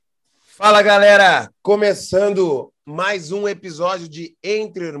Fala, galera! Começando mais um episódio de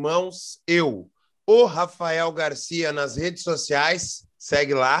Entre Irmãos, o Rafael Garcia nas redes sociais,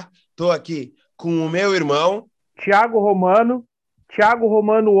 segue lá. Tô aqui com o meu irmão Thiago Romano, Thiago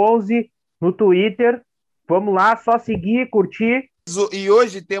Romano 11 no Twitter. Vamos lá, só seguir, curtir. e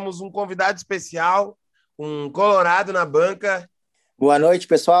hoje temos um convidado especial, um colorado na banca. Boa noite,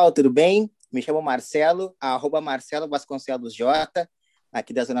 pessoal, tudo bem? Me chamo Marcelo, @Marcelo Vasconcelos J,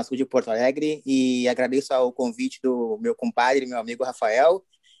 aqui da Zona Sul de Porto Alegre, e agradeço ao convite do meu compadre, meu amigo Rafael,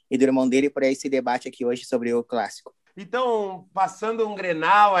 e do irmão dele para esse debate aqui hoje sobre o Clássico. Então, passando um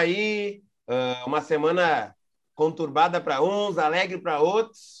Grenal aí, uma semana conturbada para uns, alegre para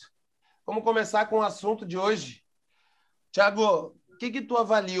outros. Vamos começar com o assunto de hoje. Thiago, o que tu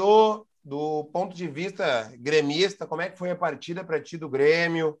avaliou do ponto de vista gremista? Como é que foi a partida para ti do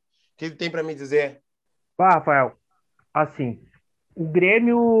Grêmio? O que tu tem para me dizer? Rafael, assim, o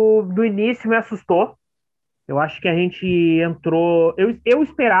Grêmio do início me assustou. Eu acho que a gente entrou. Eu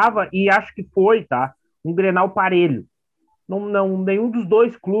esperava, e acho que foi, tá? Um Grenal parelho. Nenhum dos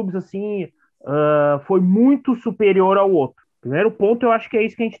dois clubes, assim, foi muito superior ao outro. Primeiro ponto, eu acho que é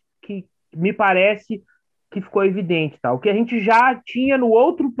isso que me parece que ficou evidente, tá? O que a gente já tinha no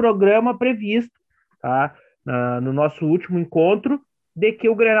outro programa previsto, tá? No nosso último encontro, de que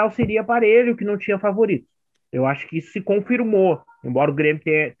o Grenal seria parelho, que não tinha favorito. Eu acho que isso se confirmou. Embora o Grêmio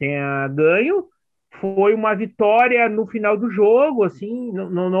tenha ganho, foi uma vitória no final do jogo, assim,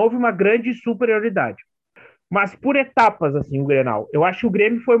 não houve uma grande superioridade. Mas por etapas, assim, o Grenal. Eu acho que o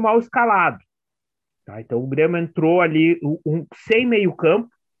Grêmio foi mal escalado. Tá? Então o Grêmio entrou ali sem meio campo.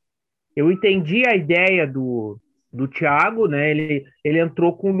 Eu entendi a ideia do Thiago, né? Ele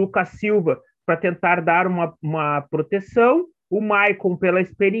entrou com o Lucas Silva para tentar dar uma proteção, o Maicon pela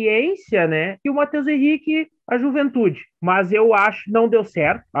experiência, né? E o Matheus Henrique, a juventude. Mas eu acho que não deu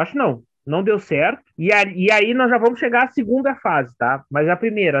certo. Acho não deu certo. E aí nós já vamos chegar à segunda fase, tá? Mas a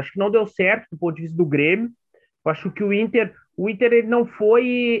primeira, acho que não deu certo do ponto de vista do Grêmio. Eu acho que o Inter ele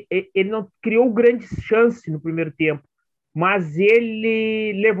não criou grandes chances no primeiro tempo, mas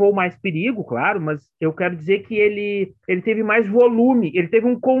ele levou mais perigo, claro, mas eu quero dizer que ele teve mais volume, ele teve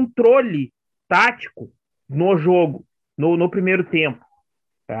um controle tático no jogo, no primeiro tempo.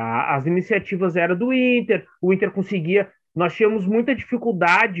 As iniciativas eram do Inter, o Inter conseguia. Nós tínhamos muita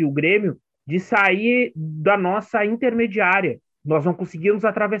dificuldade, o Grêmio, de sair da nossa intermediária. Nós não conseguíamos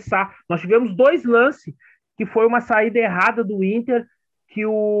atravessar. Nós tivemos dois lances, que foi uma saída errada do Inter, que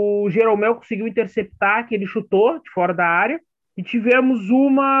o Jeromel conseguiu interceptar, que ele chutou de fora da área, e tivemos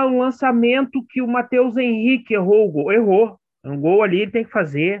um lançamento que o Matheus Henrique errou o gol. Errou. Um gol ali ele tem que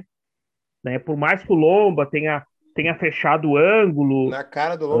fazer. Né? Por mais que o Lomba tenha fechado o ângulo, Na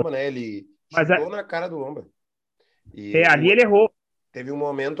cara do Lomba, né? Ele mas chutou na cara do Lomba. ali ele errou. Teve um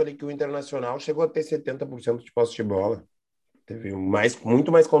momento ali que o Internacional chegou a ter 70% de posse de bola. Teve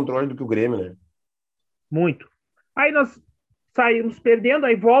muito mais controle do que o Grêmio, né? Muito. Aí nós saímos perdendo,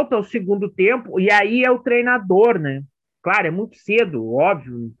 aí volta o segundo tempo, e aí é o treinador, né? Claro, é muito cedo,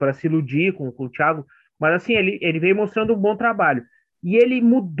 óbvio, para se iludir com o Thiago, mas assim, ele veio mostrando um bom trabalho. E ele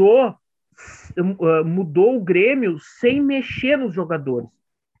mudou o Grêmio sem mexer nos jogadores.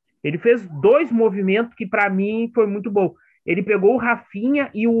 Ele fez dois movimentos que para mim foi muito bom. Ele pegou o Rafinha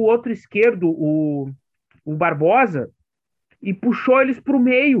e o outro esquerdo, o Barbosa, e puxou eles para o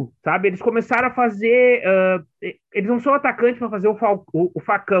meio, sabe? Eles começaram a fazer. Eles não são atacantes para fazer o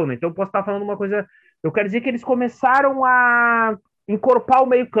facão, né? Então eu posso estar falando uma coisa. Eu quero dizer que eles começaram a encorpar o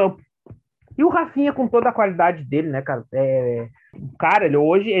meio-campo. E o Rafinha, com toda a qualidade dele, né, cara?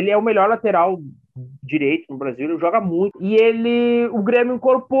 Hoje ele é o melhor lateral direito no Brasil, ele joga muito. E o Grêmio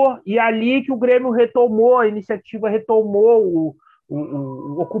incorporou. E ali que o Grêmio retomou, a iniciativa retomou,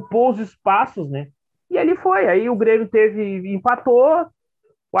 ocupou os espaços, né? E ali foi. Aí o Grêmio empatou.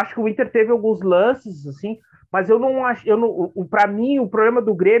 Eu acho que o Inter teve alguns lances, assim, mas eu não acho. Para mim, o problema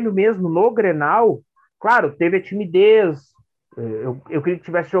do Grêmio mesmo no Grenal, claro, teve a timidez. Eu queria que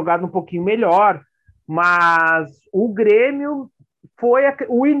tivesse jogado um pouquinho melhor, mas o Grêmio foi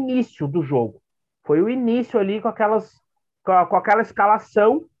o início do jogo. Foi o início ali com aquela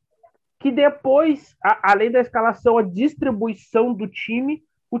escalação que depois, além da escalação, a distribuição do time,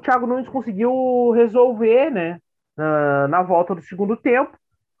 o Thiago Nunes conseguiu resolver, né, na volta do segundo tempo,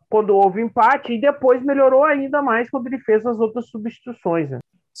 quando houve empate, e depois melhorou ainda mais quando ele fez as outras substituições. Né?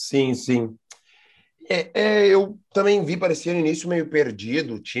 Sim, sim. Eu também vi, parecia no início meio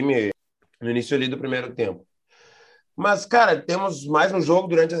perdido o time no início ali do primeiro tempo. Mas, cara, temos mais um jogo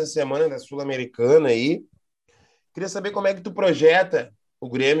durante essa semana da Sul-Americana aí. Queria saber como é que tu projeta o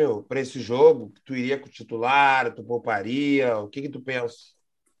Grêmio para esse jogo. Tu iria com o titular, tu pouparia? O que tu pensa?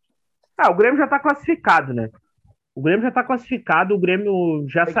 O Grêmio já tá classificado, né? O Grêmio já tá classificado, o Grêmio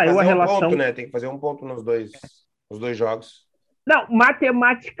já Tem que saiu a fazer um relação. ponto, né? Tem que fazer um ponto nos dois jogos. Não,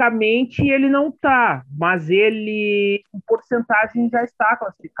 matematicamente ele não tá, mas ele, em porcentagem, já está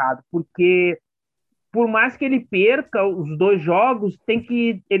classificado, porque por mais que ele perca os dois jogos,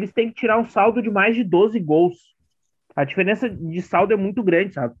 eles têm que tirar um saldo de mais de 12 gols. A diferença de saldo é muito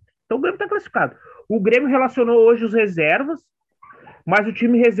grande, sabe? Então o Grêmio está classificado. O Grêmio relacionou hoje os reservas, mas o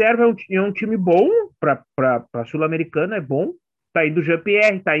time reserva é um time bom para a Sul-Americana, é bom. Tá indo o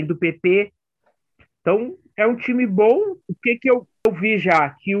Jean-Pierre, tá indo o PP. Então é um time bom. O que eu vi já?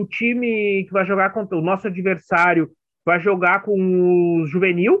 Que o time que vai jogar contra o nosso adversário vai jogar com o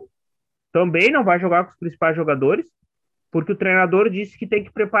juvenil, também não vai jogar com os principais jogadores, porque o treinador disse que tem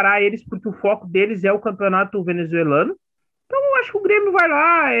que preparar eles, porque o foco deles é o campeonato venezuelano. Então, eu acho que o Grêmio vai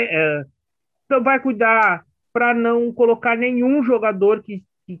lá, então vai cuidar para não colocar nenhum jogador que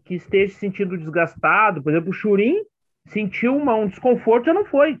esteja se sentindo desgastado. Por exemplo, o Churin sentiu um desconforto, já não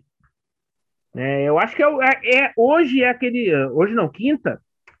foi. Eu acho que hoje é aquele. Hoje não, quinta,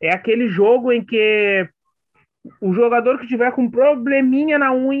 é aquele jogo em que o jogador que tiver com probleminha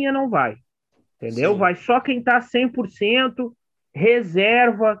na unha não vai. Entendeu? Sim. Vai só quem tá 100%,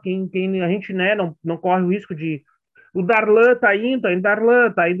 reserva, quem a gente, né, não corre o risco de. O Darlan tá indo Darlan,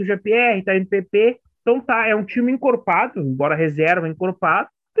 tá indo o GPR, tá indo o PP. Então tá, é um time encorpado, embora reserva encorpado.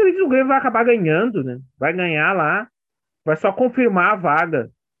 Então o Grêmio vai acabar ganhando, né? Vai ganhar lá, vai só confirmar a vaga.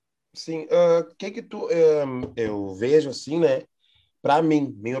 Sim, que tu eu vejo assim, né? Para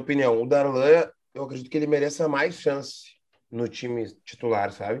mim, minha opinião, o Darlan, eu acredito que ele mereça mais chance no time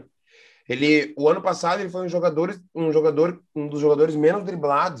titular, sabe? O ano passado ele foi um dos jogadores menos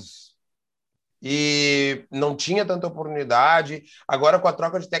driblados e não tinha tanta oportunidade. Agora com a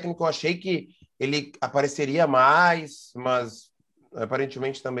troca de técnico eu achei que ele apareceria mais, mas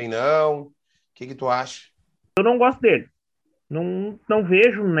aparentemente também não. O que tu acha? Eu não gosto dele. Não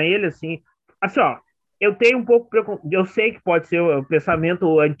vejo nele assim. Assim, ó, eu tenho um pouco. Eu sei que pode ser o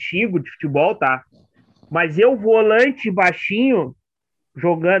pensamento antigo de futebol, tá? Mas eu, volante baixinho,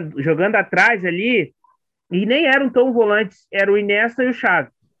 jogando atrás ali, e nem eram tão volantes, era o Iniesta e o Xavi,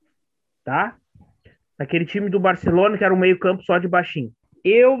 tá? Aquele time do Barcelona que era um meio-campo só de baixinho.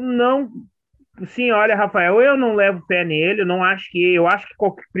 Eu não. Sim, olha, Rafael, eu não levo pé nele, eu acho que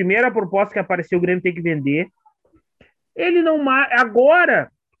qualquer primeira proposta que aparecer o Grêmio tem que vender. Ele não.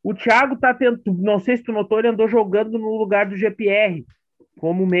 Agora, o Thiago tá tentando. Não sei se tu notou, ele andou jogando no lugar do GPR,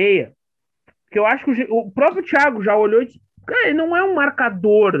 como meia. Porque eu acho que o próprio Thiago já olhou e disse: cara, ele não é um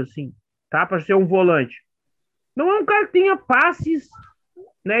marcador, assim, tá? Para ser um volante. Não é um cara que tenha passes,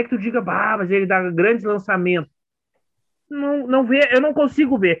 né? Que tu diga, mas ele dá grandes lançamentos. Não vê, eu não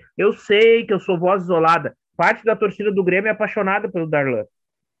consigo ver. Eu sei que eu sou voz isolada. Parte da torcida do Grêmio é apaixonada pelo Darlan.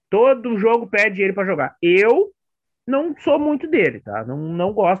 Todo jogo pede ele para jogar. Eu não sou muito dele, tá?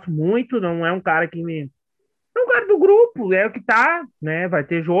 Não gosto muito, não é um cara que me. É um cara do grupo, é o que tá, né? Vai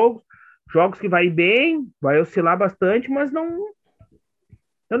ter jogos que vai bem, vai oscilar bastante, mas não.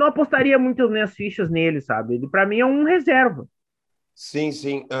 Eu não apostaria muito minhas fichas nele, sabe? Ele, pra mim, é um reserva. Sim,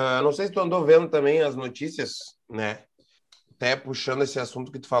 sim. Não sei se tu andou vendo também as notícias, né? Até puxando esse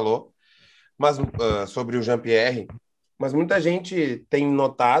assunto que tu falou, mas sobre o Jean-Pierre, mas muita gente tem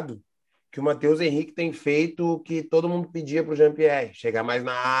notado que o Matheus Henrique tem feito o que todo mundo pedia para o Jean-Pierre, chegar mais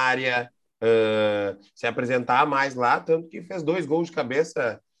na área, se apresentar mais lá, tanto que fez 2 gols de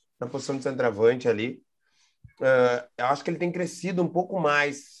cabeça na posição de centroavante ali. Eu acho que ele tem crescido um pouco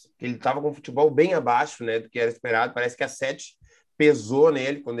mais, ele estava com o futebol bem abaixo, né, do que era esperado, parece que a 7 pesou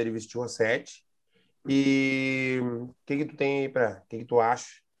nele quando ele vestiu a 7. E o que tu tem aí o que tu acha?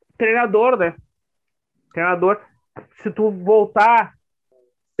 Treinador, né? Treinador. Se tu voltar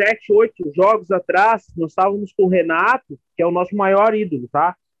 7, 8 jogos atrás, nós estávamos com o Renato, que é o nosso maior ídolo,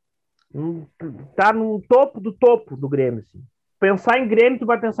 tá? Tá no topo do Grêmio, assim. Pensar em Grêmio, tu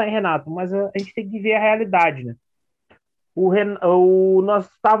vai pensar em Renato, mas a gente tem que ver a realidade, né? Nós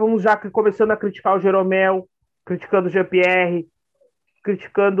estávamos já começando a criticar o Jeromel, criticando o Jean-Pierre,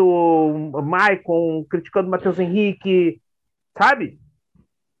 criticando o Maicon, criticando o Matheus Henrique, sabe?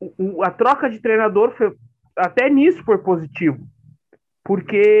 A troca de treinador até nisso foi positivo,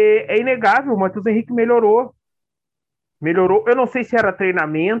 porque é inegável, o Matheus Henrique melhorou. Eu não sei se era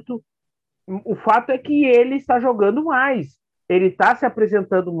treinamento, o fato é que ele está jogando mais, ele está se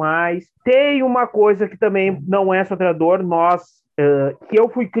apresentando mais. Tem uma coisa que também não é só treinador, que eu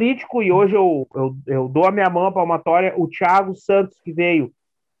fui crítico e hoje eu dou a minha mão à palmatória, o Thiago Santos que veio,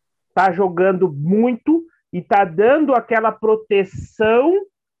 está jogando muito e está dando aquela proteção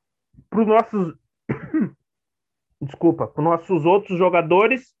para os nossos para os nossos outros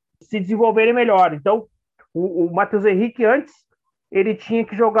jogadores se desenvolverem melhor. Então, o Matheus Henrique antes, ele tinha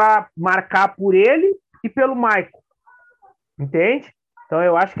que marcar por ele e pelo Maicon, entende? Então,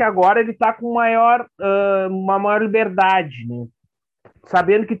 eu acho que agora ele está com uma maior liberdade, né?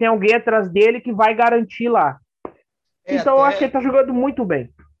 Sabendo que tem alguém atrás dele que vai garantir lá. Então, eu acho que ele está jogando muito bem.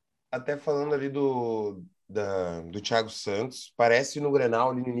 Até falando ali do Thiago Santos, parece no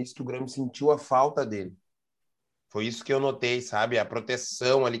Grenal, ali no início, que o Grêmio sentiu a falta dele. Foi isso que eu notei, sabe? A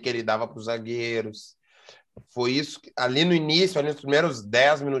proteção ali que ele dava para os zagueiros. Foi isso, ali no início, ali nos primeiros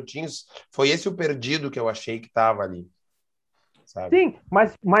 10 minutinhos, foi esse o perdido que eu achei que estava ali. Sabe? Sim,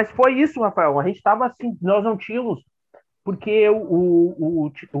 mas foi isso, Rafael. A gente estava assim, nós não tínhamos, porque o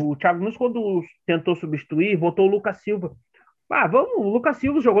Thiago Nunes, quando tentou substituir, botou o Lucas Silva. O Lucas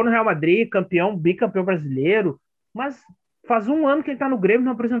Silva jogou no Real Madrid, bicampeão brasileiro, mas faz um ano que ele está no Grêmio e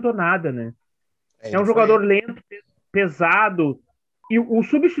não apresentou nada, né? É um jogador lento, pesado. E o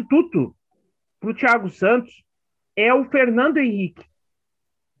substituto para o Thiago Santos é o Fernando Henrique.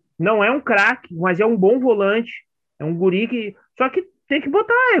 Não é um craque, mas é um bom volante. É um guri que... Só que tem que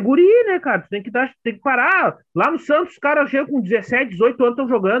botar, é guri, né, cara? Tem que parar. Lá no Santos, os caras chegam com 17, 18 anos, estão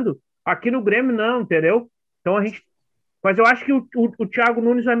jogando. Aqui no Grêmio, não, entendeu? Então a gente... Mas eu acho que o Thiago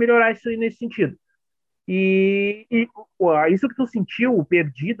Nunes vai melhorar isso aí nesse sentido. Isso que tu sentiu, o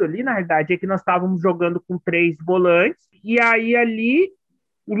perdido ali, na verdade, é que nós estávamos jogando com 3 volantes, e aí ali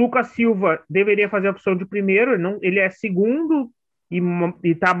o Lucas Silva deveria fazer a opção de primeiro, ele é segundo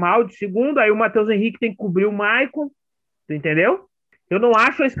e tá mal de segundo, aí o Matheus Henrique tem que cobrir o Maicon, tu entendeu? Eu não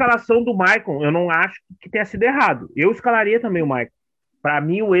acho a escalação do Maicon, eu não acho que tenha sido errado. Eu escalaria também o Maicon. Para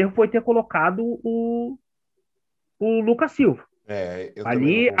mim, o erro foi ter colocado o Lucas Silva.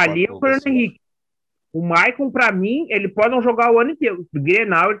 Ali é o Fernando Henrique. O Maicon, para mim, ele pode não jogar o ano inteiro. O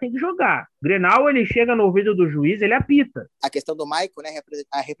Grenal, ele tem que jogar. O Grenal, ele chega no ouvido do juiz, ele apita. A questão do Maicon, né,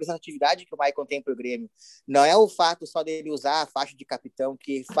 a representatividade que o Maicon tem para o Grêmio, não é o fato só dele usar a faixa de capitão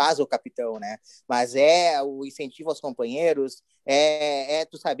que faz o capitão, né? Mas é o incentivo aos companheiros, é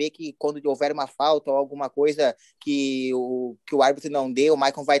tu saber que quando houver uma falta ou alguma coisa que o árbitro não dê, o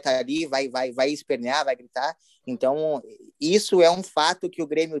Maicon vai estar ali, vai espernear, vai gritar. Então, isso é um fato que o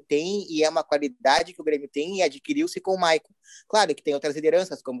Grêmio tem e é uma qualidade que o Grêmio tem e adquiriu-se com o Maicon. Claro que tem outras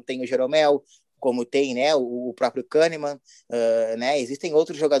lideranças, como tem o Jeromel, como tem, né, o próprio Kahneman, né, existem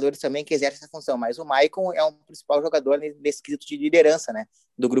outros jogadores também que exercem essa função, mas o Maicon é um principal jogador nesse quesito de liderança, né,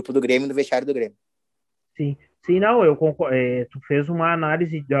 do grupo do Grêmio, do vestiário do Grêmio. Sim, não, eu concordo, tu fez uma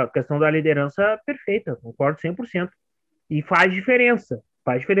análise da questão da liderança perfeita, concordo 100%, e faz diferença.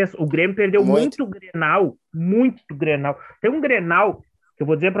 O Grêmio perdeu muito Grenal. Tem um Grenal, que eu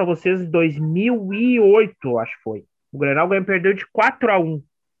vou dizer para vocês, em 2008, acho que foi. O Grenal perdeu de 4-1.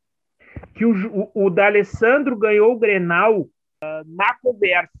 Que o D'Alessandro ganhou o Grenal na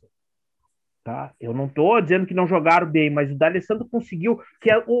conversa. Tá? Eu não estou dizendo que não jogaram bem, mas o D'Alessandro conseguiu que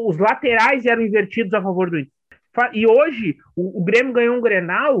os laterais eram invertidos a favor do Inter. E hoje, o Grêmio ganhou um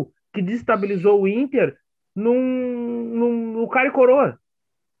Grenal que destabilizou o Inter no cara e coroa.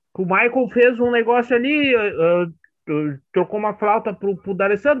 O Michael fez um negócio ali, trocou uma flauta pro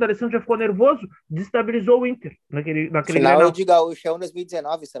D'Alessandro, o D'Alessandro já ficou nervoso, destabilizou o Inter naquele final Grenal. De Gaúchão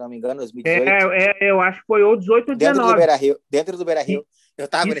 2019, se não me engano, 2018. Eu acho que foi ou 18 ou 19. Dentro do Beira-Rio. Eu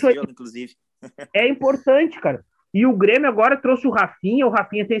tava nesse jogo, inclusive. É importante, cara. E o Grêmio agora trouxe o Rafinha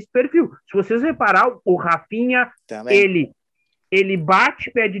tem esse perfil. Se vocês reparar, o Rafinha, ele bate,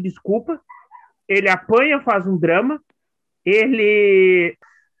 pede desculpa, ele apanha, faz um drama, ele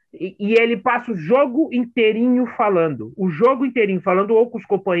passa o jogo inteirinho falando. O jogo inteirinho falando ou com os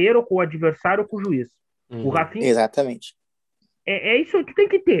companheiros, ou com o adversário, ou com o juiz. O Rafinha... Exatamente. É isso que tu tem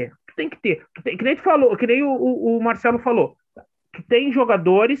que ter. Que nem tu falou, que nem o Marcelo falou. Tu tem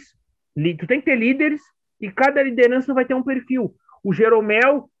jogadores, tu tem que ter líderes, e cada liderança vai ter um perfil. O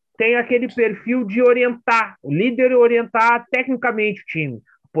Jeromel tem aquele perfil de orientar, o líder orientar tecnicamente o time.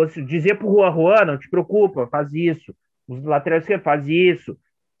 Dizer pro Juan, não te preocupa, faz isso. Os laterais que faz isso,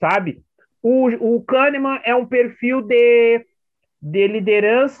 sabe? O Kahneman é um perfil de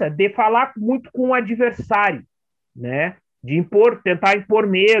liderança, de falar muito com o adversário, né? De tentar impor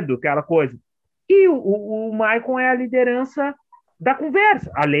medo, aquela coisa. E o Maicon é a liderança da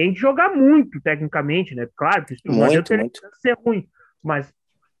conversa, além de jogar muito tecnicamente, né? Claro que isso não adianta ser ruim, mas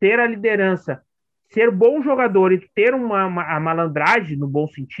ter a liderança, ser bom jogador e ter a malandragem no bom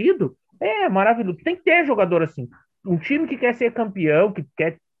sentido, é maravilhoso. Tu tem que ter jogador assim. Um time que quer ser campeão,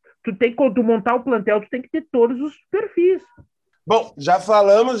 quando montar o plantel, tu tem que ter todos os perfis. Bom, já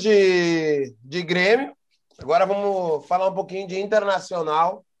falamos de Grêmio, agora vamos falar um pouquinho de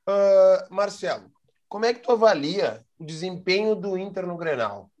Internacional. Marcelo, como é que tu avalia o desempenho do Inter no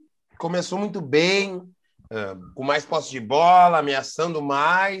Grenal? começou muito bem, com mais posse de bola, ameaçando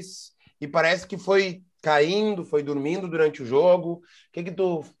mais, e parece que foi caindo, foi dormindo durante o jogo. O que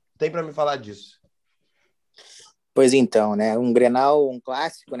tu tem para me falar disso? Pois então, né? Um Grenal, um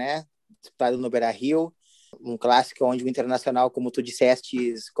clássico, né? Disputado no Beira-Rio, um clássico onde o Internacional, como tu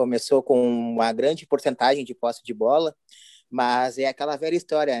disseste, começou com uma grande porcentagem de posse de bola, mas é aquela velha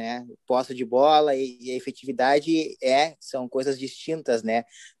história, né? Posse de bola e a efetividade são coisas distintas, né?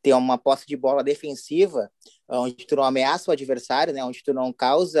 Ter uma posse de bola defensiva, onde tu não ameaça o adversário, né? Onde tu não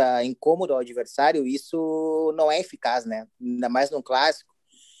causa incômodo ao adversário, isso não é eficaz, né? Ainda mais num clássico.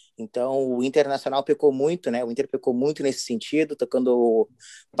 Então, o Internacional pecou muito, né? O Inter pecou muito nesse sentido, tocando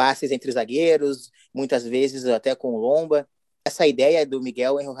passes entre zagueiros, muitas vezes até com o Lomba. Essa ideia do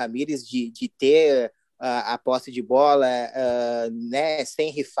Miguel Angel Ramírez de ter a posse de bola, né, sem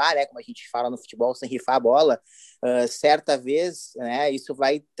rifar, né, como a gente fala no futebol, sem rifar a bola, certa vez, né, isso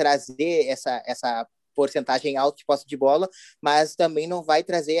vai trazer essa porcentagem alta de posse de bola, mas também não vai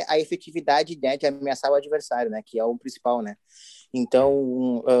trazer a efetividade, né, de ameaçar o adversário, né, que é o principal, né.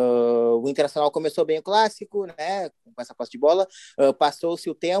 Então, o Internacional começou bem o clássico, né, com essa posse de bola, passou-se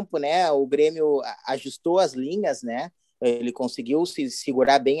o tempo, né, o Grêmio ajustou as linhas, né, ele conseguiu se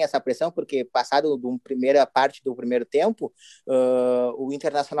segurar bem essa pressão, porque passado da primeira parte do primeiro tempo, o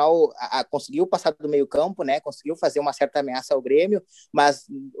Internacional conseguiu passar do meio campo, né, conseguiu fazer uma certa ameaça ao Grêmio, mas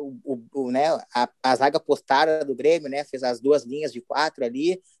né, a zaga postada do Grêmio, né, fez as duas linhas de 4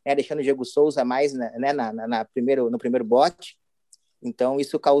 ali, né, deixando o Diego Souza mais, né, no primeiro bote. Então,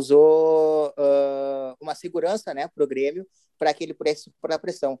 isso causou uma segurança, né, para o Grêmio, para que ele pudesse pôr a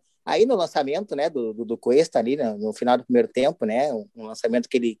pressão. Aí, no lançamento, né, do Cuesta, ali, no final do primeiro tempo, né, um lançamento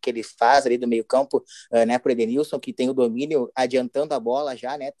que ele faz ali do meio campo, né, para o Edenilson, que tem o domínio, adiantando a bola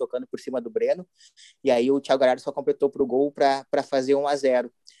já, né, tocando por cima do Breno, e aí o Thiago Galhardo só completou para o gol para fazer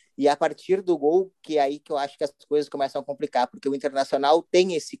 1-0. E a partir do gol, que é aí que eu acho que as coisas começam a complicar, porque o Internacional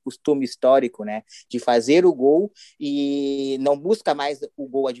tem esse costume histórico, né, de fazer o gol e não busca mais o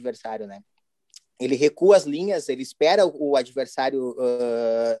gol adversário, né. Ele recua as linhas, ele espera o adversário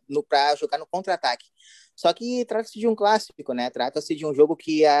para jogar no contra-ataque. Só que trata-se de um clássico, né, trata-se de um jogo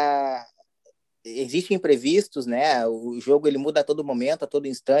que existem imprevistos, né? O jogo ele muda a todo momento, a todo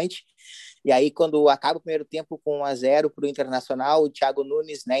instante. E aí, quando acaba o primeiro tempo com 1-0 para o Internacional, o Thiago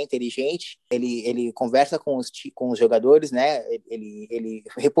Nunes, né, inteligente, ele conversa com os jogadores, né? Ele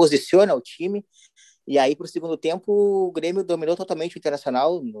reposiciona o time. E aí, para o segundo tempo, o Grêmio dominou totalmente o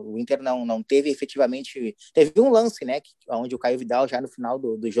Internacional. O Inter não teve efetivamente. Teve um lance, né? Onde o Caio Vidal, já no final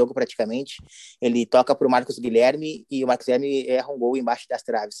do jogo, praticamente, ele toca para o Marcos Guilherme e o Marcos Guilherme erra um gol embaixo das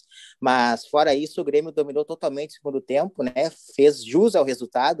traves. Mas, fora isso, o Grêmio dominou totalmente o segundo tempo, né? Fez jus ao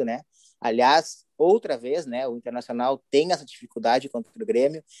resultado, né? Aliás, outra vez, né? O Internacional tem essa dificuldade contra o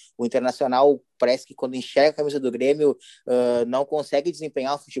Grêmio. O Internacional parece que quando enxerga a camisa do Grêmio, não consegue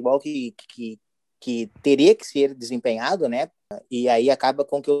desempenhar o futebol que teria que ser desempenhado, né? E aí acaba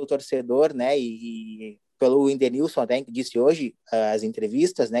com que o torcedor, né? E pelo Edenilson até que disse hoje, as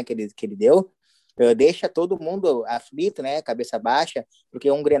entrevistas, né? Que ele deu, deixa todo mundo aflito, né? Cabeça baixa, porque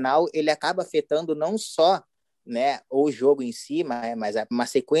um Grenal ele acaba afetando não só, né? O jogo em si, mas uma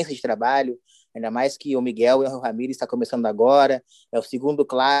sequência de trabalho. Ainda mais que o Miguel Ramírez está começando agora, é o segundo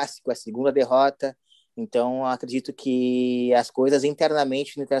clássico, a segunda derrota. Então, acredito que as coisas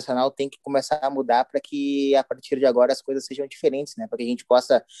internamente no Internacional têm que começar a mudar para que, a partir de agora, as coisas sejam diferentes, né? Para que a gente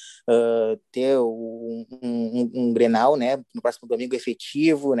possa ter um Grenal, né? No próximo domingo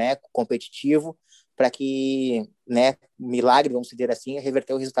efetivo, né? Competitivo, para que, né? Milagre, vamos dizer assim,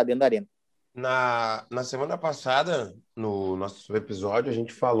 reverter o resultado dentro da arena. Na semana passada, no nosso episódio, a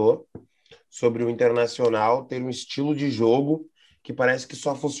gente falou sobre o Internacional ter um estilo de jogo que parece que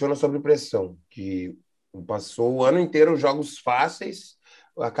só funciona sob pressão, que passou o ano inteiro jogos fáceis,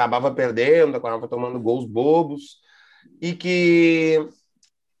 acabava perdendo, acabava tomando gols bobos, e que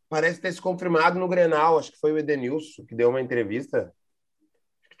parece ter se confirmado no Grenal. Acho que foi o Edenilson que deu uma entrevista,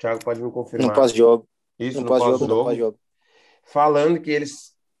 acho que o Thiago pode me No confirmar. pós-jogo. Isso, No no pós-jogo, no pós-jogo, pós-jogo. falando que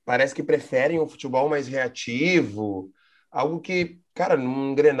eles parece que preferem um futebol mais reativo, algo que, cara,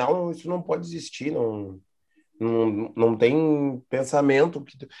 num Grenal isso não pode existir, não tem pensamento.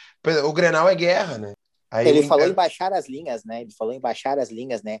 O Grenal é guerra, né? Aí o Ele falou em Inter... baixar as linhas, né? Ele falou em baixar as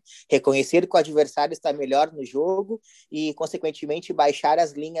linhas, né? Reconhecer que o adversário está melhor no jogo e, consequentemente, baixar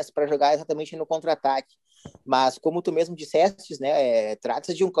as linhas para jogar exatamente no contra-ataque. Mas, como tu mesmo disseste, né?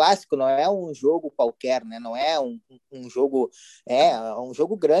 Trata-se de um clássico, não é um jogo qualquer, né? Não é um jogo... É um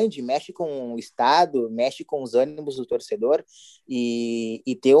jogo grande, mexe com o estado, mexe com os ânimos do torcedor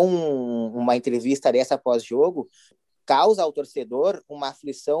e ter uma entrevista dessa pós-jogo causa ao torcedor uma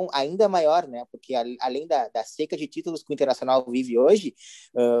aflição ainda maior, né? Porque além da seca de títulos que o Internacional vive hoje,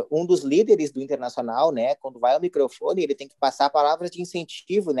 um dos líderes do Internacional, né, quando vai ao microfone, ele tem que passar palavras de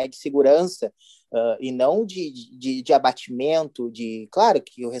incentivo, né, de segurança, e não de abatimento, claro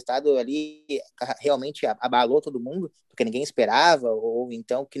que o resultado ali realmente abalou todo mundo, porque ninguém esperava, ou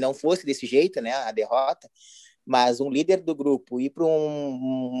então que não fosse desse jeito, né, a derrota. Mas um líder do grupo ir para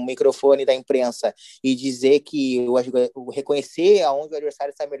um microfone da imprensa e dizer que reconhecer aonde o adversário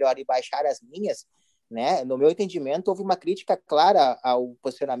está melhor e baixar as linhas, né? No meu entendimento, houve uma crítica clara ao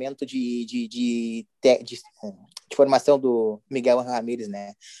posicionamento de formação do Miguel Ramírez,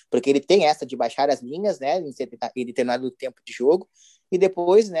 né? Porque ele tem essa de baixar as linhas, né, em determinado tempo de jogo e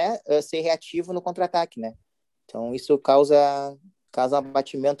depois, né, ser reativo no contra-ataque, né? Então isso causa um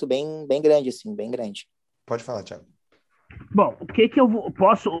abatimento bem grande, assim, bem grande. Pode falar, Thiago. Bom, o que eu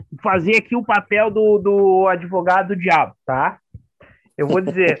posso fazer aqui o papel do advogado do diabo, tá? Eu vou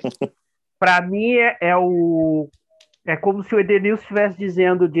dizer, para mim é como se o Edenilson estivesse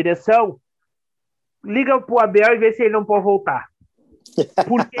dizendo, direção, liga pro Abel e vê se ele não pode voltar.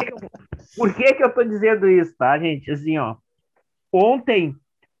 Por que eu tô dizendo isso, tá, gente? Assim, ó, ontem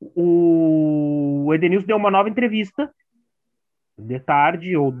o Edenilson deu uma nova entrevista de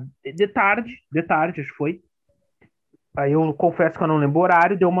tarde, acho que foi. Aí eu confesso que eu não lembro o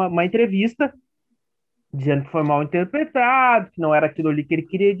horário, deu uma entrevista dizendo que foi mal interpretado, que não era aquilo ali que ele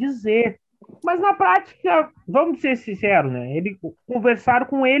queria dizer. Mas na prática, vamos ser sinceros, né? Conversaram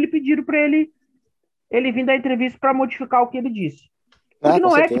com ele, pediram para ele vir dar entrevista para modificar o que ele disse. Porque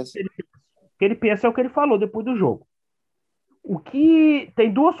não é que ele pensa, é o que ele falou depois do jogo. O que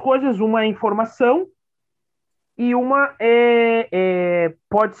tem duas coisas, uma é informação e uma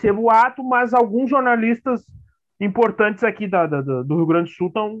pode ser boato, mas alguns jornalistas importantes aqui do Rio Grande do Sul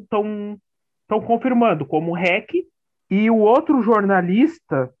estão confirmando, como o REC e o outro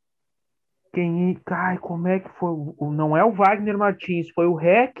jornalista, como é que foi? Não é o Wagner Martins, foi o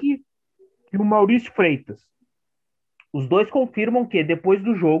REC e o Maurício Freitas. Os dois confirmam que, depois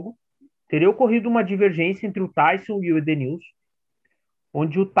do jogo, teria ocorrido uma divergência entre o Tyson e o Edenilson,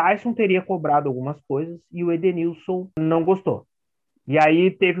 onde o Tyson teria cobrado algumas coisas e o Edenilson não gostou. E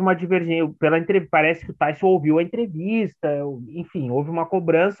aí teve uma divergência, parece que o Tyson ouviu a entrevista, enfim, houve uma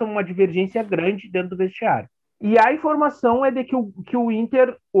cobrança, uma divergência grande dentro do vestiário. E a informação é de que o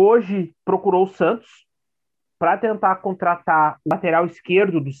Inter hoje procurou o Santos para tentar contratar o lateral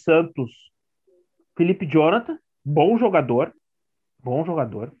esquerdo do Santos, Felipe Jonathan, bom jogador.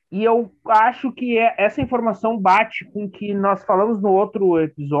 E eu acho que essa informação bate com o que nós falamos no outro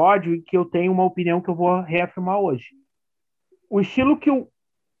episódio e que eu tenho uma opinião que eu vou reafirmar hoje. O estilo que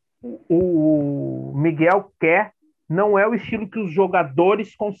o Miguel quer não é o estilo que os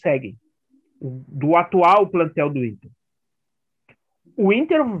jogadores conseguem, do atual plantel do Inter. O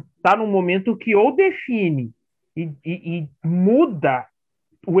Inter está num momento que ou define e muda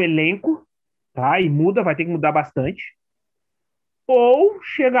o elenco, tá? E vai ter que mudar bastante, ou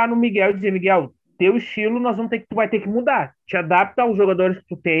chegar no Miguel e dizer, Miguel, teu estilo tu vai ter que mudar. Te adapta aos jogadores que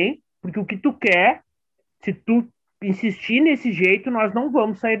tu tem, porque o que tu quer, se tu insistir nesse jeito, nós não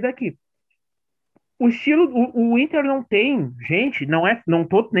vamos sair daqui. O estilo, o Inter não tem, gente, não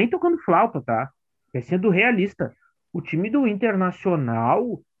tô nem tocando flauta, tá? É sendo realista. O time do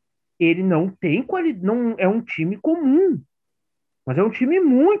Internacional, ele não tem qualidade, não é um time comum, mas é um time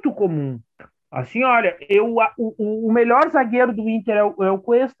muito comum. Assim, olha, o melhor zagueiro do Inter é o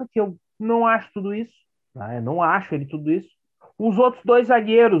Cuesta, que eu não acho tudo isso. Tá? Eu não acho ele tudo isso. Os outros dois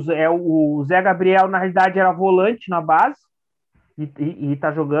zagueiros, o Zé Gabriel, na realidade, era volante na base e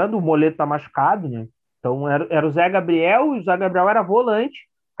tá jogando, o Moleto tá machucado, né? Então era o Zé Gabriel, e o Zé Gabriel era volante.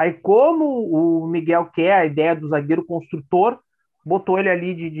 Aí, como o Miguel quer a ideia do zagueiro construtor, botou ele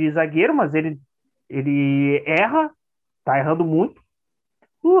ali de zagueiro, mas ele erra, tá errando muito.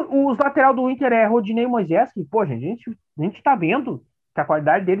 Os lateral do Inter é Rodinei e Moisés, que, pô, gente, a gente tá vendo que a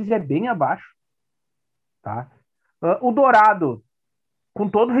qualidade deles é bem abaixo. Tá? O Dourado, com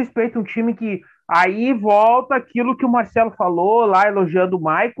todo respeito, um time que aí volta aquilo que o Marcelo falou lá, elogiando o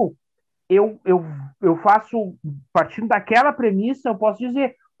Maicon. Eu faço, partindo daquela premissa, eu posso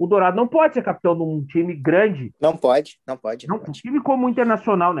dizer, o Dourado não pode ser capitão de um time grande. Não pode. Um time como o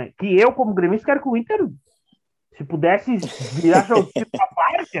Internacional, né? Que eu, como gremista, quero que o Inter, se pudesse virar joguinho pra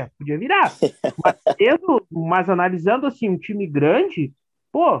parte, podia virar. Mas analisando assim, um time grande,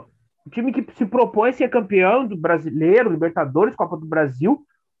 pô, um time que se propõe a ser campeão do Brasileiro, Libertadores, Copa do Brasil,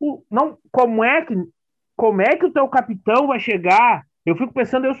 como é que o teu capitão vai chegar? Eu fico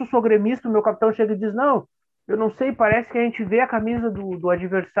pensando, eu sou gremista, o meu capitão chega e diz, não, eu não sei, parece que a gente vê a camisa do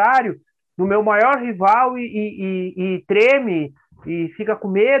adversário no meu maior rival e treme e fica com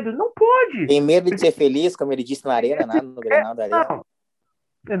medo. Não pode. Tem medo de ser feliz, como ele disse na Arena, no Grenal da Arena.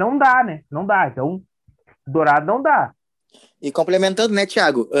 Não dá, né? Não dá. Então, Dourado não dá. E complementando, né,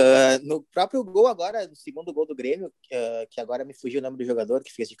 Thiago? No próprio gol agora, no segundo gol do Grêmio, que agora me fugiu o nome do jogador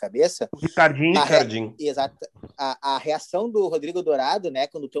que fez de cabeça. O Ricardinho. Exato. A reação do Rodrigo Dourado, né,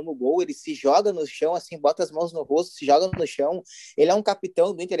 quando toma o gol, ele se joga no chão, assim, bota as mãos no rosto, se joga no chão. Ele é um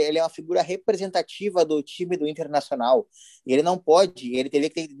capitão do Inter, ele é uma figura representativa do time do Internacional. E ele não pode, ele teve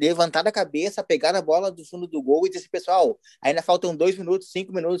que ter levantado a cabeça, pegar a bola do fundo do gol e dizer assim, pessoal, ainda faltam 2 minutos,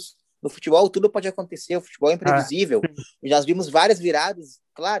 5 minutos. No futebol tudo pode acontecer, o futebol é imprevisível. Já vimos várias viradas,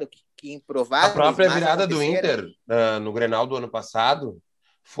 claro, que improváveis. A própria virada do Inter no Grenal do ano passado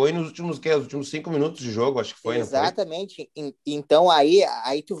foi nos últimos 5 minutos de jogo, acho que foi. Exatamente. Não foi? Então aí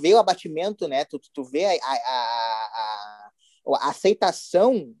tu vê o abatimento, né? Tu vê a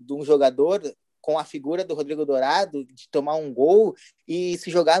aceitação de um jogador com a figura do Rodrigo Dourado, de tomar um gol e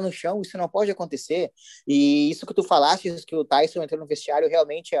se jogar no chão, isso não pode acontecer. E isso que tu falaste, que o Tyson entrou no vestiário,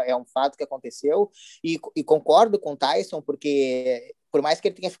 realmente é um fato que aconteceu, e concordo com o Tyson, porque por mais que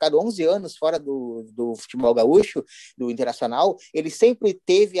ele tenha ficado 11 anos fora do futebol gaúcho, do Internacional, ele sempre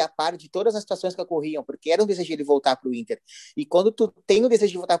teve a par de todas as situações que ocorriam, porque era um desejo de ele voltar para o Inter. E quando tu tem o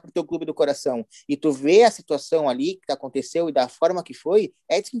desejo de voltar para o teu clube do coração, e tu vê a situação ali que aconteceu e da forma que foi,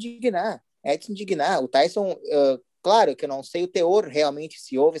 é de se indignar. O Tyson, claro que eu não sei o teor realmente,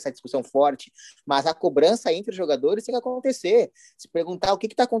 se houve essa discussão forte, mas a cobrança entre os jogadores tem que acontecer. Se perguntar o que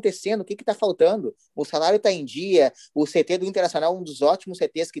está acontecendo, o que está faltando. O salário está em dia, o CT do Internacional é um dos ótimos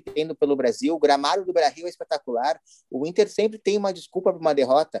CTs que tem pelo Brasil, o gramado do Beira-Rio é espetacular. O Inter sempre tem uma desculpa para uma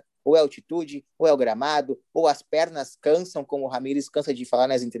derrota, ou é a altitude, ou é o gramado, ou as pernas cansam, como o Ramires cansa de falar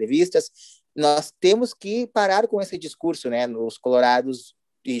nas entrevistas. Nós temos que parar com esse discurso, né, nos colorados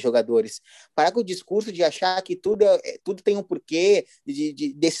e jogadores. Parar com o discurso de achar que tudo tem um porquê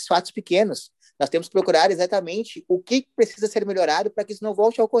desses fatos pequenos. Nós temos que procurar exatamente o que precisa ser melhorado para que isso não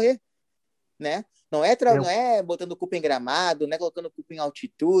volte a ocorrer. Né? Não é botando culpa em gramado, não é colocando culpa em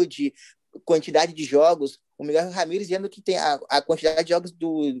altitude, quantidade de jogos. O Miguel Ramírez dizendo que tem a quantidade de jogos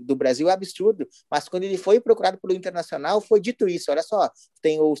do Brasil é absurdo, mas quando ele foi procurado pelo Internacional, foi dito isso. Olha só,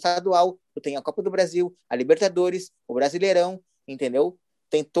 tem o estadual, tem a Copa do Brasil, a Libertadores, o Brasileirão, entendeu?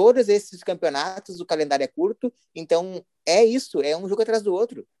 Tem todos esses campeonatos, o calendário é curto, então é isso, é um jogo atrás do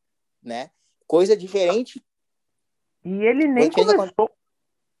outro, né? Coisa diferente. E ele nem começou.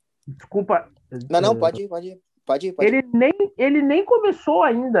 Desculpa. Não, pode ir. Ele nem começou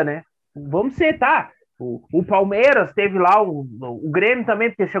ainda, né? Vamos ser, tá? O Palmeiras teve lá, o Grêmio também,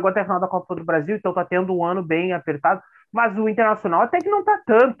 porque chegou até a final da Copa do Brasil, então tá tendo um ano bem apertado. Mas o Internacional até que não tá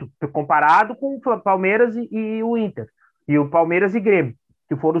tanto, comparado com o Palmeiras e o Inter. E o Palmeiras e Grêmio,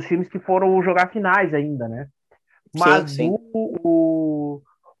 que foram os times que foram jogar finais ainda, né? Mas sim.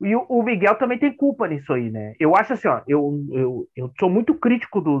 O Miguel também tem culpa nisso aí, né? Eu acho assim, ó, eu sou muito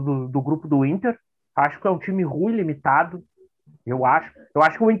crítico do grupo do Inter, acho que é um time ruim, limitado, eu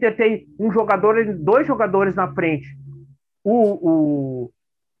acho que o Inter tem dois jogadores na frente,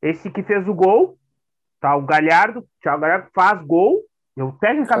 esse que fez o gol, tá? O Thiago Galhardo faz gol, eu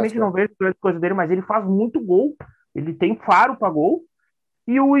tecnicamente não vejo grande coisa dele, mas ele faz muito gol, ele tem faro para gol.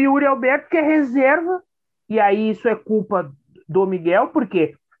 E o Yuri Alberto, que é reserva, e aí isso é culpa do Miguel,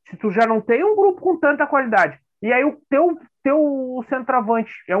 porque se tu já não tem um grupo com tanta qualidade, e aí o teu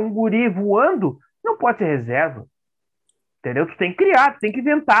centroavante é um guri voando, não pode ser reserva. Entendeu? Tu tem que criar, tu tem que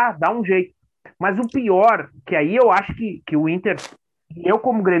inventar, dar um jeito. Mas o pior, que aí eu acho que o Inter, eu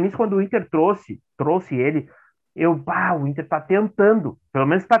como gremista, quando o Inter trouxe ele, o Inter tá tentando, pelo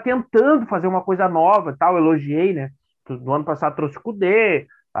menos tá tentando fazer uma coisa nova, tal, elogiei, né? No ano passado trouxe o Cudê,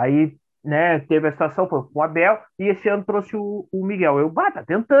 aí, né, teve a situação com o Abel, e esse ano trouxe o Miguel. Tá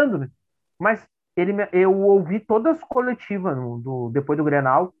tentando, né? Mas eu ouvi todas as coletivas depois do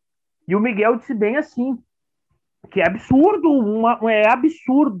Grenal, e o Miguel disse bem assim, que é absurdo, é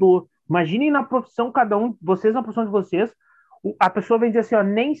absurdo. Imaginem na profissão, cada um, vocês na profissão de vocês, a pessoa vem dizer assim, ó,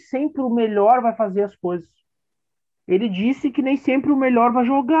 nem sempre o melhor vai fazer as coisas. Ele disse que nem sempre o melhor vai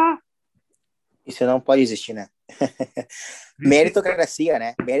jogar. Isso não pode existir, né? Meritocracia,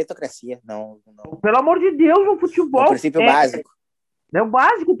 né? Meritocracia. Não. Pelo amor de Deus, no futebol. É o princípio básico. É o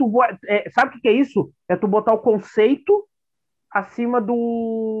básico. Sabe o que é isso? É tu botar o conceito acima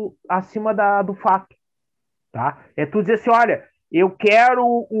do fato. Tá? É tu dizer assim, olha, eu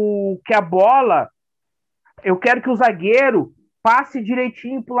quero que o zagueiro passe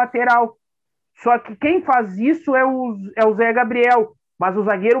direitinho pro lateral. Só que quem faz isso é o Zé Gabriel. Mas o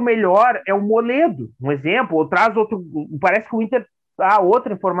zagueiro melhor é o Moledo, um exemplo, ou traz outro. Parece que o Inter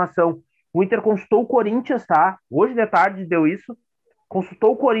outra informação. O Inter consultou o Corinthians, tá? Hoje de tarde deu isso.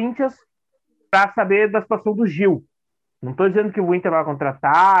 Consultou o Corinthians para saber da situação do Gil. Não estou dizendo que o Inter vai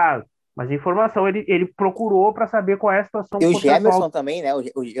contratar, mas a informação ele procurou para saber qual é a situação E o contratual. Gemerson também, né?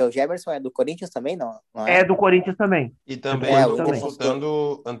 O Gemerson é do Corinthians também, não é? É do Corinthians também. E também É, andou o Inter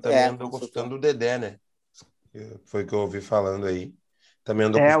consultando consultou. o Dedé, né? Foi o que eu ouvi falando aí. Também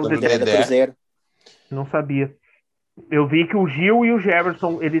andou É, o consultando o Dedé do Dedé. Cruzeiro. Não sabia. Eu vi que o Gil e o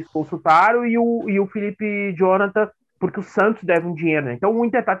Jefferson eles consultaram e o Felipe Jonathan, porque o Santos deve um dinheiro, né? Então o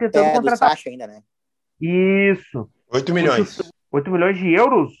Inter tá tentando É, do contratar. Sacha ainda, né? Isso. 8 Porque milhões. 8 milhões de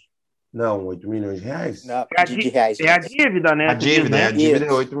euros Não, 8 milhões de reais. Não, é de reais, de é a reais. dívida, né? Tu diz, A né? dívida é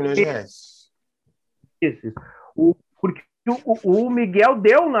Isso. 8 milhões de reais. Isso. Porque o Miguel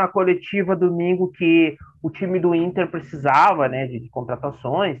deu na coletiva domingo que o time do Inter precisava, né, de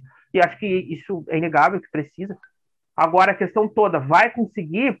contratações, e acho que isso é inegável que precisa. Agora a questão toda, vai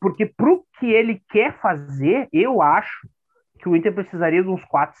conseguir? Porque pro que ele quer fazer, eu acho que o Inter precisaria de uns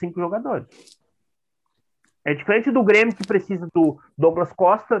 4, 5 jogadores. É diferente do Grêmio, que precisa do Douglas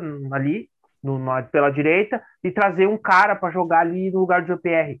Costa ali, pela direita, e trazer um cara para jogar ali no lugar do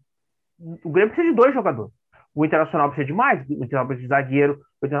GPR. O Grêmio precisa de 2 jogadores. O Internacional precisa de mais. O Internacional precisa de zagueiro.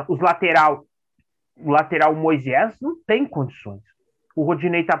 O lateral Moisés não tem condições. O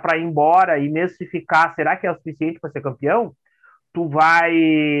Rodinei tá para ir embora, e mesmo se ficar, será que é o suficiente para ser campeão? Tu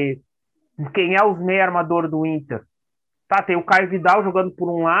vai. Quem é os meio armador do Inter? Tá, tem o Caio Vidal jogando por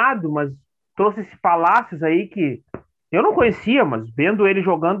um lado, mas trouxe esse Palácios aí que eu não conhecia, mas vendo ele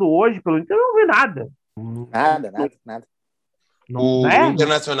jogando hoje pelo Inter, eu não vi nada. Nada. Não, O né?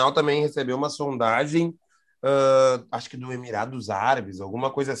 Internacional também recebeu uma sondagem, acho que do Emirados Árabes, alguma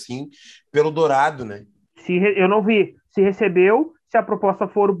coisa assim, pelo Dourado, né? Eu não vi. Se recebeu, se a proposta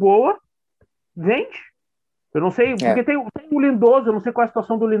for boa, vende. Eu não sei, É. porque tem o Lindoso, eu não sei qual é a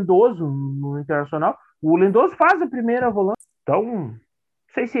situação do Lindoso no Internacional. O Lindoso faz a primeira volante. Então, não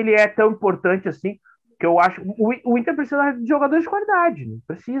sei se ele é tão importante assim, que eu acho. O Inter precisa de jogadores de qualidade, né?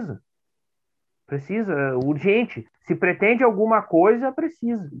 Precisa. Precisa, urgente. Se pretende alguma coisa,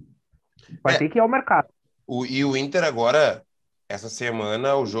 precisa. Vai É, ter que ir ao mercado. e o Inter agora, essa semana,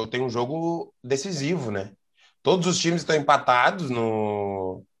 tem um jogo decisivo, né? Todos os times estão empatados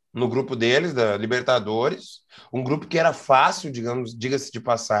no grupo deles, da Libertadores. Um grupo que era fácil, digamos, diga-se de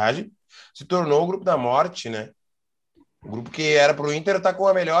passagem, se tornou o grupo da morte, né? Um grupo que era para o Inter estar com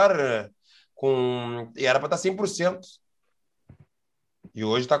a melhor, e era para estar 100%. E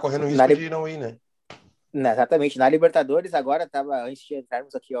hoje está correndo o Na, risco de não ir, né? Exatamente. Na Libertadores, agora estava, antes de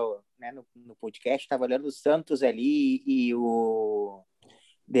entrarmos aqui ó, né, no podcast, estava olhando o Santos ali e o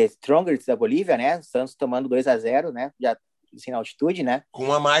The Strongest da Bolívia, né? O Santos tomando 2-0, né? Já assim, na altitude, né? Com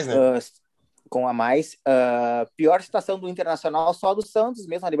um a mais, né? Com a mais. Pior situação do Internacional, só do Santos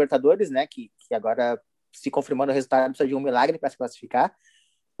mesmo na Libertadores, né? Que agora, se confirmando o resultado, precisa de um milagre para se classificar.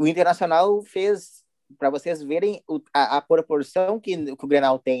 O Internacional fez, para vocês verem a proporção que o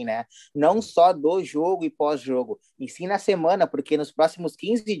Grenal tem, né? Não só do jogo e pós-jogo, e sim na semana, porque nos próximos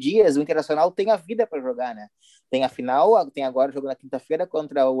 15 dias o Internacional tem a vida para jogar, né? Tem a final, tem agora o jogo na quinta-feira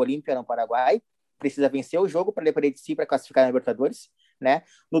contra o Olímpia no Paraguai, precisa vencer o jogo para depender de si para classificar na Libertadores, né?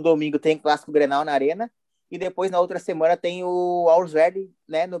 No domingo tem Clássico Grenal na Arena, e depois na outra semana tem o Always Ready,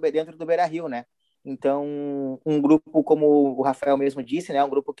 né? Dentro do Beira-Rio, né? Então, um grupo, como o Rafael mesmo disse, né, um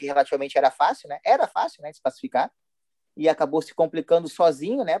grupo que relativamente era fácil, né, de se classificar, e acabou se complicando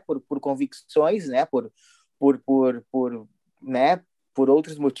sozinho, né, por convicções, né, né, por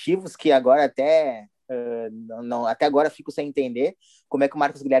outros motivos que agora até até agora fico sem entender como é que o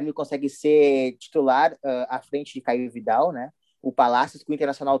Marcos Guilherme consegue ser titular à frente de Caio Vidal, né? O Palácios, que o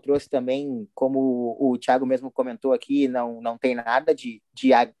Internacional trouxe também, como o Thiago mesmo comentou aqui, não tem nada de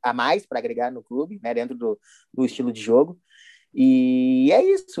a mais para agregar no clube, né, dentro do estilo de jogo. E é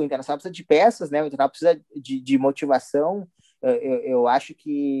isso, o Internacional precisa de peças, né? O Internacional precisa de motivação. Eu acho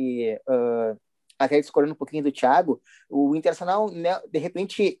que, até discordando um pouquinho do Thiago, o Internacional, né, de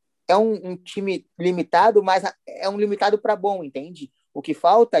repente, é um time limitado, mas é um limitado para bom, entende? O que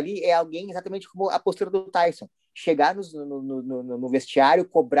falta ali é alguém exatamente como a postura do Tyson. Chegar no vestiário,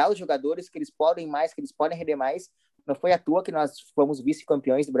 cobrar os jogadores que eles podem mais, que eles podem render mais. Não foi à toa que nós fomos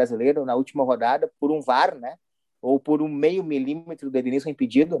vice-campeões do Brasileiro na última rodada por um VAR, né? Ou por um meio milímetro do Edenilson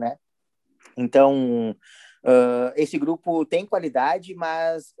impedido, né? Então, esse grupo tem qualidade,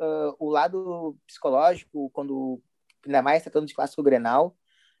 mas o lado psicológico, quando ainda mais tratando de clássico Grenal,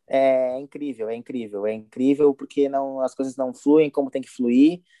 é incrível porque as coisas não fluem como tem que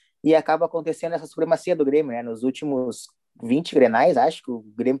fluir e acaba acontecendo essa supremacia do Grêmio, né? Nos últimos 20 Grenais, acho que o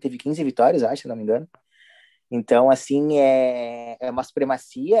Grêmio teve 15 vitórias, acho, se não me engano. Então, assim, é uma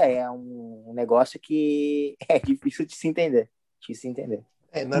supremacia, é um negócio que é difícil de se entender.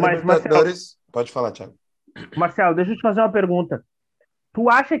 Na Mas, Marcelo, Libertadores... Pode falar, Thiago. Marcelo, deixa eu te fazer uma pergunta. Tu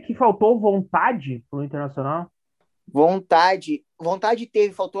acha que faltou vontade pro Internacional? Vontade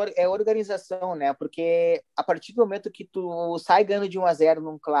teve, faltou organização, né? Porque a partir do momento que tu sai ganhando de 1-0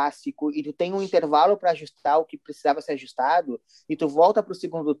 num clássico e tu tem um intervalo para ajustar o que precisava ser ajustado e tu volta para o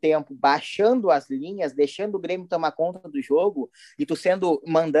segundo tempo baixando as linhas, deixando o Grêmio tomar conta do jogo e tu sendo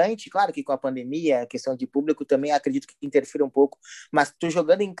mandante, claro que com a pandemia, a questão de público também acredito que interfere um pouco, mas tu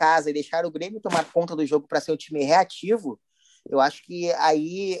jogando em casa e deixar o Grêmio tomar conta do jogo para ser um time reativo, eu acho que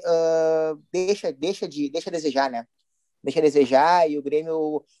aí deixa a desejar, né? Deixa a desejar, e o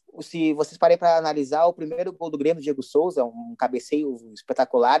Grêmio, se vocês parem para analisar o primeiro gol do Grêmio, Diego Souza, um cabeceio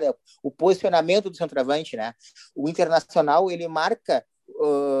espetacular, o posicionamento do centroavante, né? O Internacional, ele marca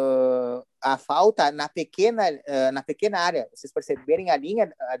a falta na pequena área. Vocês perceberem, a linha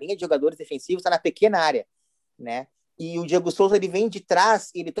de jogadores defensivos está na pequena área, né? E o Diego Souza, ele vem de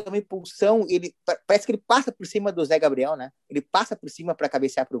trás, ele toma impulsão, parece que ele passa por cima do Zé Gabriel, né? Ele passa por cima para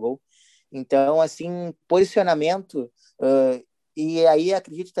cabecear para o gol. Então, assim, posicionamento, e aí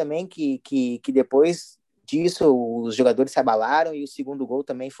acredito também que depois disso os jogadores se abalaram e o segundo gol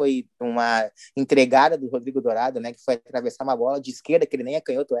também foi uma entregada do Rodrigo Dourado, né, que foi atravessar uma bola de esquerda, que ele nem é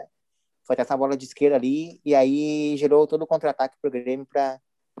canhoto, foi atravessar uma bola de esquerda ali, e aí gerou todo o contra-ataque pro Grêmio para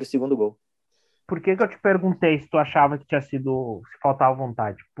o segundo gol. Por que eu te perguntei se tu achava que tinha sido, se faltava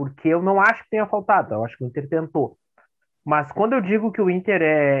vontade? Porque eu não acho que tenha faltado, eu acho que o Inter tentou. Mas quando eu digo que o Inter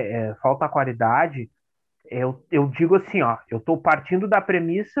falta qualidade, eu digo assim, ó, eu estou partindo da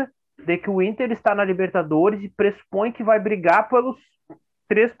premissa de que o Inter está na Libertadores e pressupõe que vai brigar pelos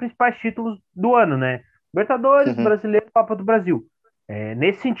 3 principais títulos do ano, né? Libertadores, Brasileiro e Copa do Brasil.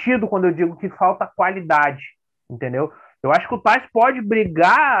 Nesse sentido, quando eu digo que falta qualidade, entendeu? Eu acho que o Tais pode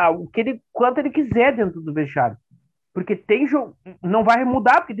brigar quanto ele quiser dentro do vestiário. Porque não vai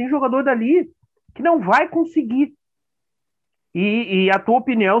mudar, porque tem jogador dali que não vai conseguir. E a tua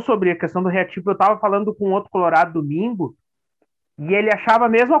opinião sobre a questão do reativo, eu estava falando com outro Colorado domingo, e ele achava a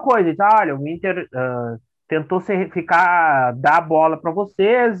mesma coisa. Ele disse, olha, o Inter tentou dar a bola para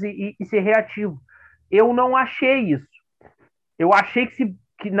vocês e ser reativo. Eu não achei isso. Eu achei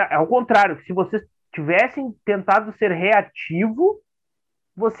ao contrário, que se vocês tivessem tentado ser reativo,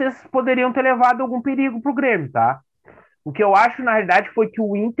 vocês poderiam ter levado algum perigo para o Grêmio, tá? O que eu acho, na realidade, foi que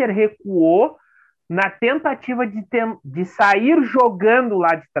o Inter recuou na tentativa de sair jogando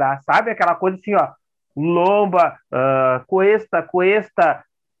lá de trás, sabe? Aquela coisa assim, ó, Lomba, Cuesta,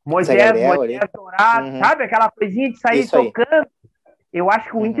 Moisés Dourado, sabe? Aquela coisinha de sair tocando. Eu acho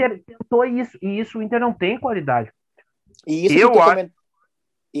que o Inter tentou isso, e isso o Inter não tem qualidade. E isso eu acho...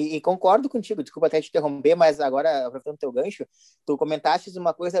 E concordo contigo, desculpa até te interromper, mas agora, aproveitando o teu gancho, tu comentaste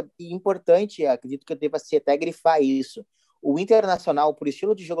uma coisa importante, acredito que eu deva até grifar isso. O Internacional, por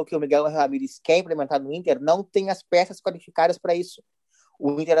estilo de jogo que o Miguel Ramírez quer implementar no Inter, não tem as peças qualificadas para isso.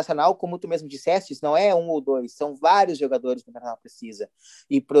 O Internacional, como tu mesmo disseste, não é um ou dois, são vários jogadores que o Internacional precisa,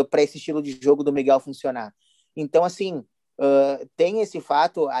 e para esse estilo de jogo do Miguel funcionar. Então, assim, tem esse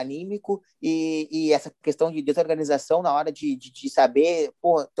fato anímico e essa questão de desorganização na hora de saber,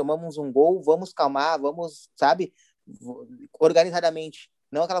 pô, tomamos um gol, vamos calmar, vamos, sabe, organizadamente,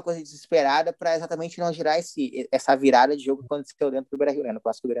 não aquela coisa desesperada para exatamente não gerar essa virada de jogo que aconteceu dentro do Beira-Rio, né, no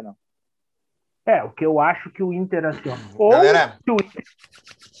Clássico do Grenal. O que eu acho que o Inter, assim, ó, galera,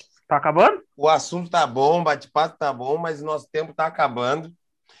 tá acabando? O assunto tá bom, o bate-papo tá bom, mas nosso tempo tá acabando.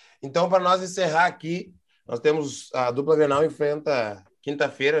 Então, para nós encerrar aqui, nós temos a dupla Grenal enfrenta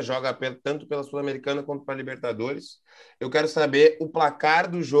quinta-feira, joga tanto pela Sul-Americana quanto para a Libertadores. Eu quero saber o placar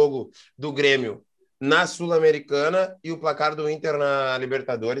do jogo do Grêmio na Sul-Americana e o placar do Inter na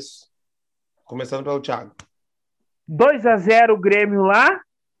Libertadores. Começando pelo Thiago. 2-0 o Grêmio lá.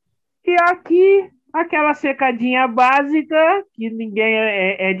 E aqui, aquela secadinha básica, que ninguém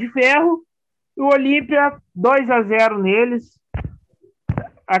é de ferro. O Olímpia, 2-0 neles.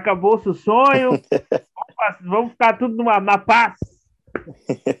 Acabou-se o sonho. Vamos ficar tudo na paz.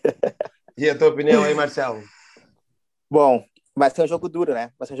 E a tua opinião aí, Marcelo? Bom, vai ser um jogo duro,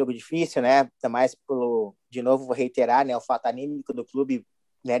 né? Vai ser um jogo difícil, né? Ainda mais de novo, vou reiterar, né, o fato anímico do clube,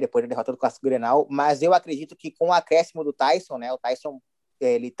 né, depois da derrota do Clássico Grenal, mas eu acredito que com o acréscimo do Tyson, né, o Tyson,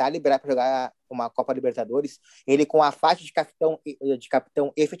 ele tá liberado para jogar uma Copa Libertadores, ele com a faixa de capitão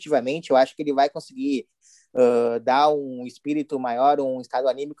efetivamente, eu acho que ele vai conseguir dar um espírito maior, um estado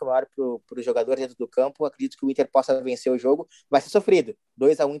anímico maior para os jogadores dentro do campo. Eu acredito que o Inter possa vencer o jogo. Vai ser sofrido,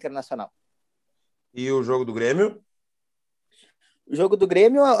 2-1 Internacional. E o jogo do Grêmio? O jogo do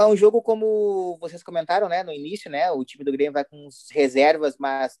Grêmio é um jogo como vocês comentaram, né, no início, né, o time do Grêmio vai com reservas,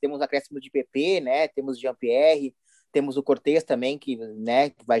 mas temos acréscimo de PP, né, temos Jean-Pierre, temos o Cortez também, que,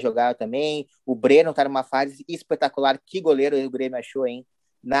 né, que vai jogar também, o Breno tá numa fase espetacular, que goleiro o Grêmio achou, hein,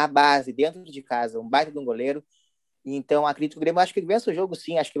 na base, dentro de casa, um baita de um goleiro. Então, acredito que o Grêmio, acho que vence o jogo,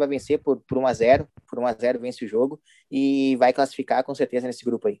 sim, acho que vai vencer por 1-0, por 1-0 vence o jogo, e vai classificar com certeza nesse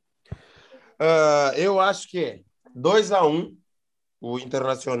grupo aí. Eu acho que 2-1 o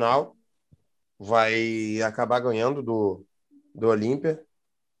Internacional vai acabar ganhando do Olímpia,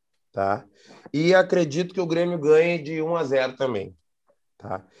 tá? E acredito que o Grêmio ganhe de 1-0 também,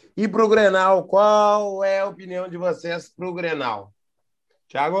 tá? E pro Grenal, qual é a opinião de vocês pro Grenal?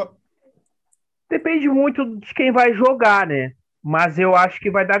 Thiago? Depende muito de quem vai jogar, né? Mas eu acho que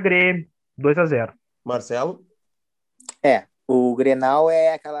vai dar Grêmio 2-0. Marcelo? O Grenal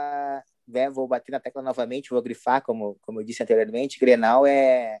é aquela, né, vou bater na tecla novamente, vou grifar, como eu disse anteriormente, Grenal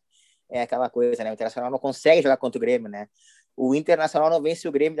é aquela coisa, né? O Internacional não consegue jogar contra o Grêmio, né? O Internacional não vence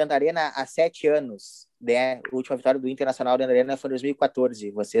o Grêmio dentro da Arena há 7 anos, né? A última vitória do Internacional dentro da Arena foi em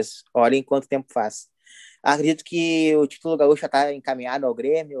 2014. Vocês olhem quanto tempo faz. Acredito que o título gaúcho já está encaminhado ao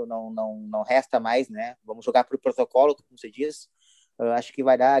Grêmio, não resta mais, né? Vamos jogar por protocolo, como se diz. Eu acho que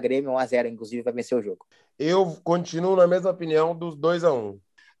vai dar Grêmio 1-0, inclusive vai vencer o jogo. Eu continuo na mesma opinião dos 2-1.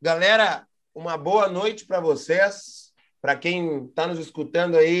 Galera, uma boa noite para vocês. Para quem está nos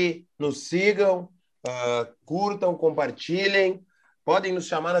escutando aí, nos sigam, curtam, compartilhem. Podem nos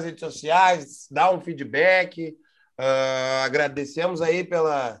chamar nas redes sociais, dar um feedback. Agradecemos aí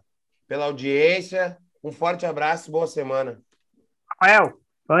pela audiência. Um forte abraço, boa semana. Rafael,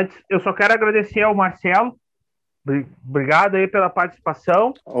 antes eu só quero agradecer ao Marcelo. Obrigado aí pela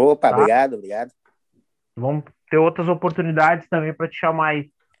participação. Opa, tá? Obrigado. Vamos ter outras oportunidades também para te chamar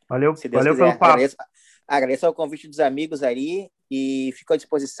aí. Valeu, Se Deus valeu quiser. pelo papo. Agradeço ao convite dos amigos ali e fico à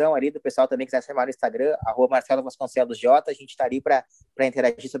disposição ali do pessoal também que quiser chamar no Instagram, @Marcelo Vasconcelos J. A gente está ali para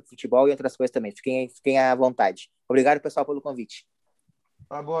interagir sobre futebol e outras coisas também. Fiquem à vontade. Obrigado, pessoal, pelo convite.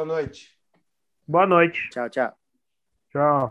 Uma boa noite. Boa noite. Tchau. Tchau.